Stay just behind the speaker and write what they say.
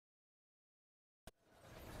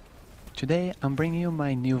Today I'm bringing you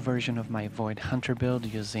my new version of my Void Hunter build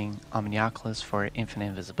using Omnioculus for infinite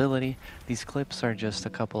invisibility. These clips are just a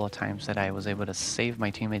couple of times that I was able to save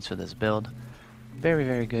my teammates with this build.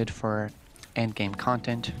 Very good for endgame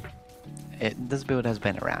content. This build has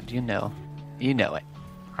been around, you know it.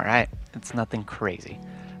 Alright, it's nothing crazy.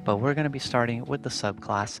 But we're going to be starting with the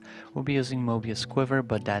subclass. We'll be using Mobius Quiver,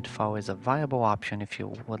 but Deadfall is a viable option if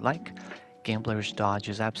you would like. Gambler's Dodge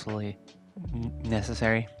is absolutely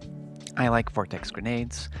necessary. I like Vortex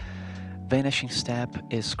Grenades. Vanishing Step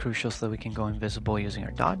is crucial so that we can go invisible using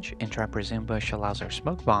our dodge, and Trapper's Ambush allows our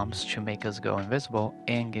smoke bombs to make us go invisible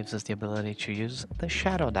and gives us the ability to use the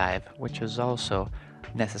Shadow Dive, which is also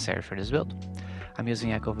necessary for this build. I'm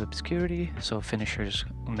using Echo of Obscurity, so finishers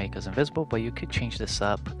make us invisible, but you could change this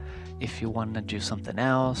up if you want to do something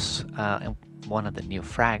else, one of the new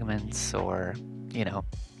fragments, or,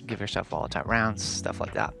 give yourself volatile rounds, stuff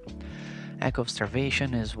like that. Echo of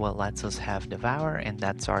Starvation is what lets us have Devour, and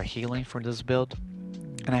that's our healing for this build.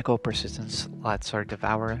 And Echo of Persistence lets our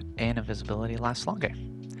Devour and Invisibility last longer.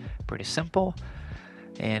 Pretty simple,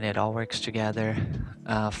 and it all works together.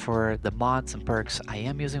 For the mods and perks, I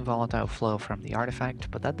am using Volatile Flow from the artifact,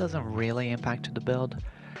 but that doesn't really impact the build.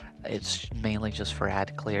 It's mainly just for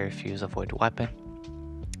add clear if you use a Void Weapon.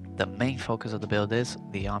 The main focus of the build is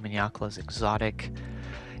the Omnioculus Exotic.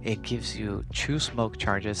 It gives you 2 smoke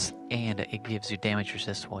charges, and it gives you damage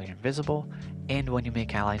resist while you're invisible. And when you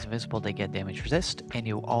make allies invisible, they get damage resist, and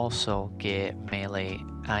you also get melee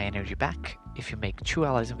energy back. If you make 2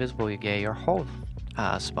 allies invisible, you get your whole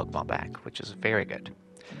smoke bomb back, which is very good.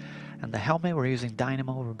 And the helmet, we're using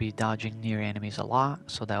Dynamo. We'll be dodging near enemies a lot,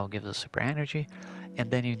 so that will give us super energy. And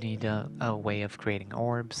then you need a way of creating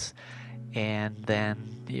orbs. And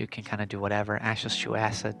then you can kind of do whatever, Ashes to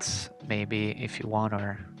Assets, maybe if you want,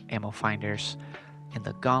 or ammo finders. In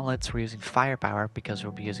the gauntlets, we're using firepower because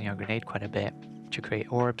we'll be using our grenade quite a bit to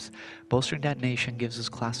create orbs. Bolstering Detonation gives us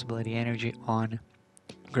class ability energy on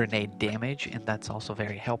grenade damage, and that's also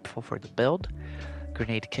very helpful for the build.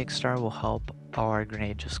 Grenade Kickstart will help our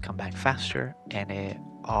grenade just come back faster, and it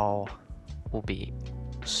all will be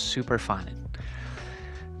super fun.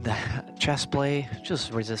 The chest play,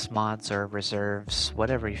 just resist mods or reserves,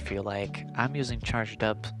 whatever you feel like. I'm using charged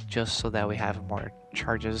up just so that we have more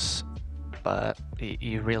charges, but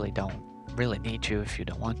you really don't need to if you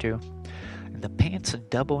don't want to. And the pants,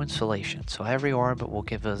 double insulation, so every orb will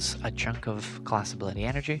give us a chunk of class ability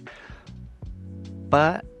energy,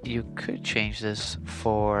 but you could change this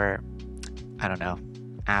for, I don't know,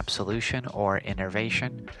 absolution or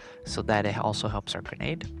innervation, so that it also helps our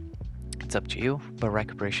grenade. It's up to you, but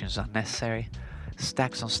recuperation is unnecessary.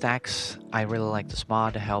 Stacks on stacks, I really like this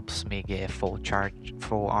mod. It helps me get full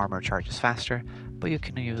armor charges faster, but you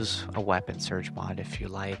can use a weapon surge mod if you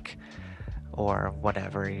like, or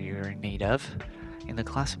whatever you're in need of. In the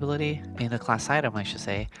class item, I should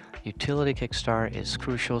say, utility kickstart is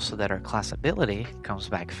crucial so that our class ability comes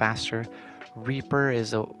back faster. Reaper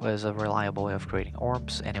is a reliable way of creating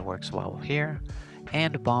orbs, and it works well here.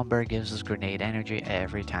 And Bomber gives us grenade energy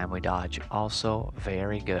every time we dodge, also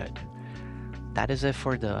very good. That is it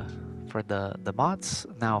for the mods.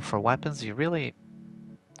 Now for weapons, you really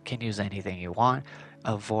can use anything you want.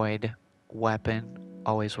 A Void Weapon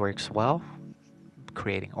always works well,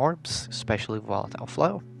 creating orbs, especially Volatile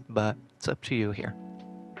Flow, but it's up to you here.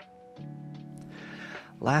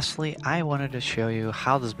 Lastly, I wanted to show you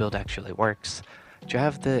how this build actually works. To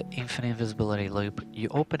have the infinite invisibility loop, you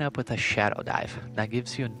open up with a Shadow Dive. That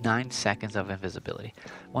gives you 9 seconds of invisibility.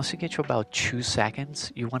 Once you get to about 2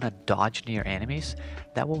 seconds, you want to dodge near enemies.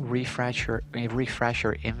 That will refresh your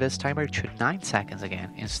invis timer to 9 seconds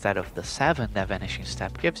again, instead of the 7 that Vanishing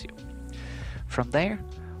Step gives you. From there,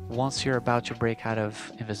 once you're about to break out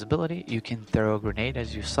of invisibility, you can throw a grenade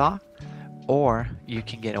as you saw, or you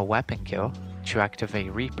can get a weapon kill to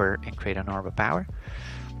activate Reaper and create an orb of power.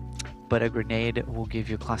 But a grenade will give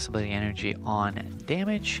you class ability energy on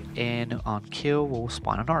damage, and on kill will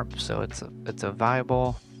spawn an orb. So it's a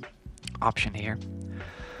viable option here.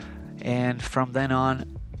 And from then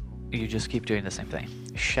on, you just keep doing the same thing.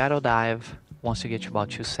 Shadow Dive, once you get to about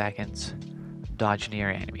 2 seconds, dodge near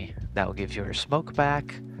enemy. That will give you your smoke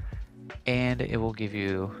back, and it will give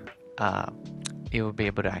you, you will be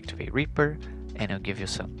able to activate Reaper, and it'll give you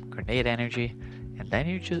some grenade energy, and then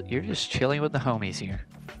you're just chilling with the homies here.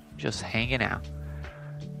 Just hanging out.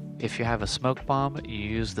 If you have a smoke bomb, you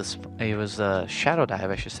use a Shadow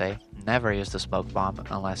Dive, I should say. Never use the smoke bomb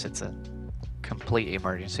unless it's a complete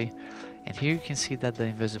emergency. And here you can see that the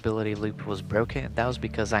invisibility loop was broken. That was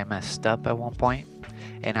because I messed up at one point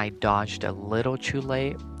and I dodged a little too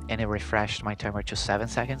late, and it refreshed my timer to 7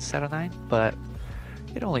 seconds instead of 9. But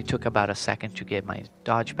It only took about a second to get my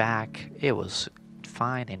dodge back. It was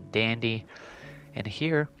fine and dandy. And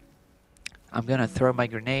here, I'm gonna throw my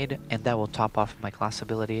grenade, and that will top off my class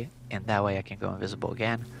ability, and that way I can go invisible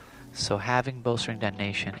again. So having bolstering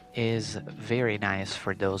detonation is very nice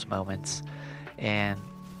for those moments, and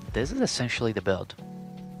this is essentially the build.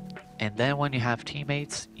 And then when you have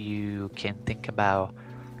teammates, you can think about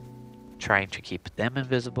trying to keep them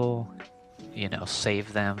invisible, you know,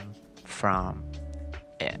 save them from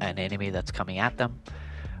an enemy that's coming at them.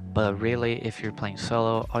 But really, if you're playing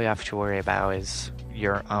solo, all you have to worry about is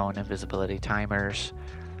your own invisibility timers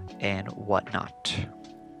and whatnot.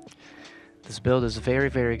 This build is very,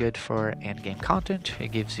 very good for endgame content.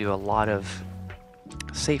 It gives you a lot of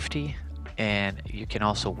safety, and you can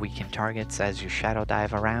also weaken targets as you shadow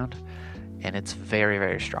dive around, and it's very,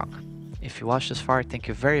 very strong. If you watched this far, thank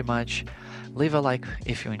you very much. Leave a like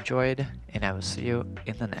if you enjoyed, and I will see you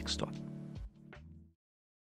in the next one.